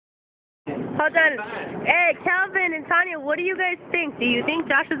Hold on. Hey, Calvin and Tanya, what do you guys think? Do you think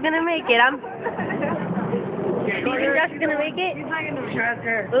Josh is gonna make it? Do you think Josh is gonna make it? He's not gonna make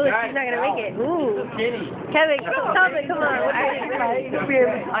it. Ooh, she's not gonna make it. Ooh. Kevin, Calvin, come on. What do you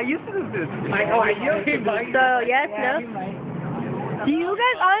think? I used to do this. So, yes, no? Do you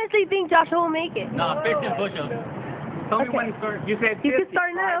guys honestly think Joshua will make it? No, 15 push-ups. Tell me when to start. You said You can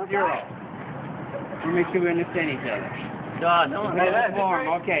start now. 0. We'll make sure we understand each other. God, no one. Form,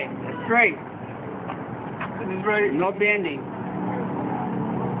 okay. Straight. This is right. No bending.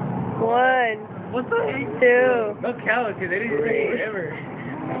 1, What's the heck? 2, No calories, they didn't say whatever.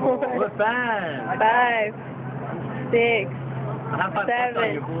 4, What's that? 5, 6, I have 5 bucks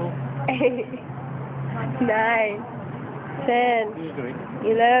on you, fool. 8, 9, 10,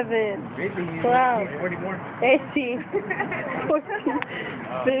 11, 12, 18, 14,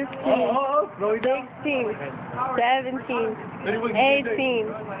 15, 16, 17, 18,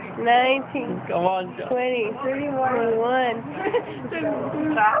 19, Come on, 20, 21, 25,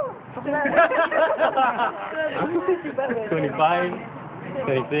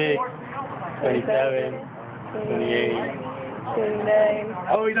 26, 27, 28. 29,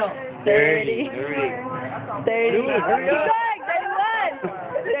 Oh, we don't. 30, 30, Dude, hurry up. 31,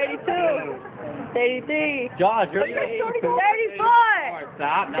 32, 33, Josh, you're 34,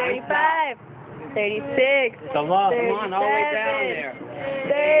 Stop. 35, 36, Come on. Come on, all the way down there.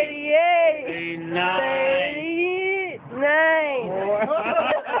 38, 39. 39,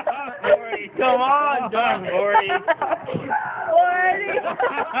 40. Come on, Josh, 40. 40.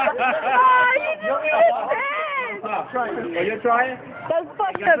 Oh, you just did it! Are you trying? That's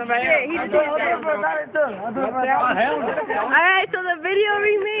fucked up shit. He just did that. Alright, so the video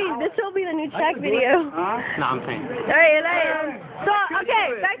remains. This will be the new track video. No, I'm saying. Alright, Elias. So,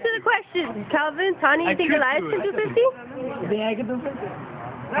 okay, back to the question. Calvin, Tony, you think Elias can do 50?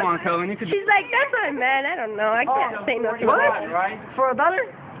 Come on, Kelvin, you can do She's like, that's not man. I don't know. I can't say no to it. that. Right? For $1?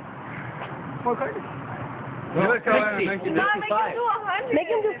 Do it, Kelvin. Make you do it. Make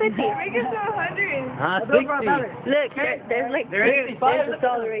him do 50. Make it to 100. Huh? Look, there's like, there's a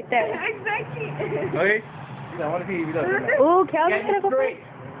dollar right there. Exactly. Okay. I want to see if he does it. Ooh, Calvin's gonna go first.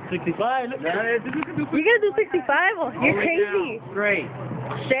 65. Look. You're gonna do 65? Oh, you're crazy. Straight.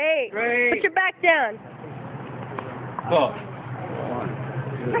 Straight. Straight. Put your back down. Go.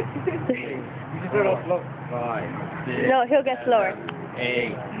 1, 2, 3, 4, 5, 6, No, he'll get slower.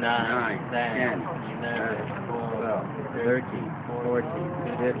 8, 9, 10, 10, 11, 12, 13, 14,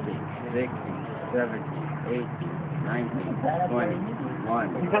 15, 16, 17, 18, 19, 20,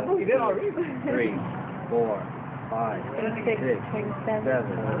 1, 2, 3, 4, 5, 26, 6, 27,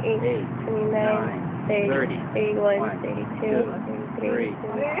 7, 28, 29, 30, 31, 32, 33,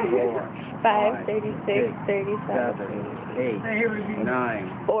 34, 5, 36, 37, 8,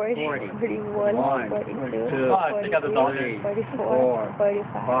 9, 40, 40, 41, 1, 42, 2, 43, 44,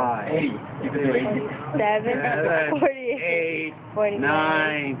 45, 5, 80. You can do 80. 47, 8, 48,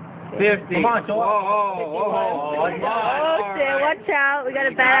 9, 50. Come on, show up. Whoa. Oh shit, watch out. We got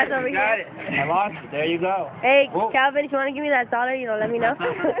a badass over Got here. it. I lost it. There you go. Hey, Whoa. Calvin, if you want to give me that dollar, let me know.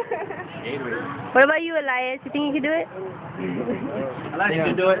 What about you, Elias? You think you can do it? I like you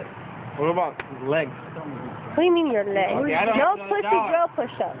to do it. What about legs? What do you mean your leg? Okay, I don't No have pussy $1. girl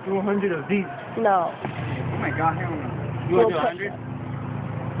push-up. 200 of these. No. Oh my God, hell no. You want to do 100?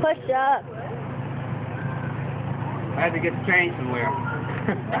 Push up. I had to get the train somewhere.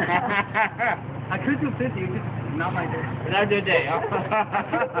 I could do 50, just not like this. Another day. I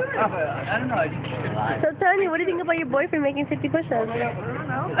don't know. I just So tell me, what do you think about your boyfriend making 50 push-ups? I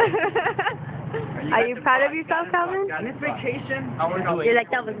don't know. Are you proud of yourself, Calvin? On this vacation, I want to do You're it.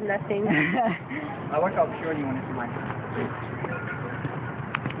 like, that was nothing. I work out pure you want to see my.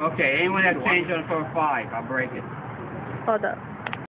 Okay, anyone that changed on for 5, I'll break it. Hold up.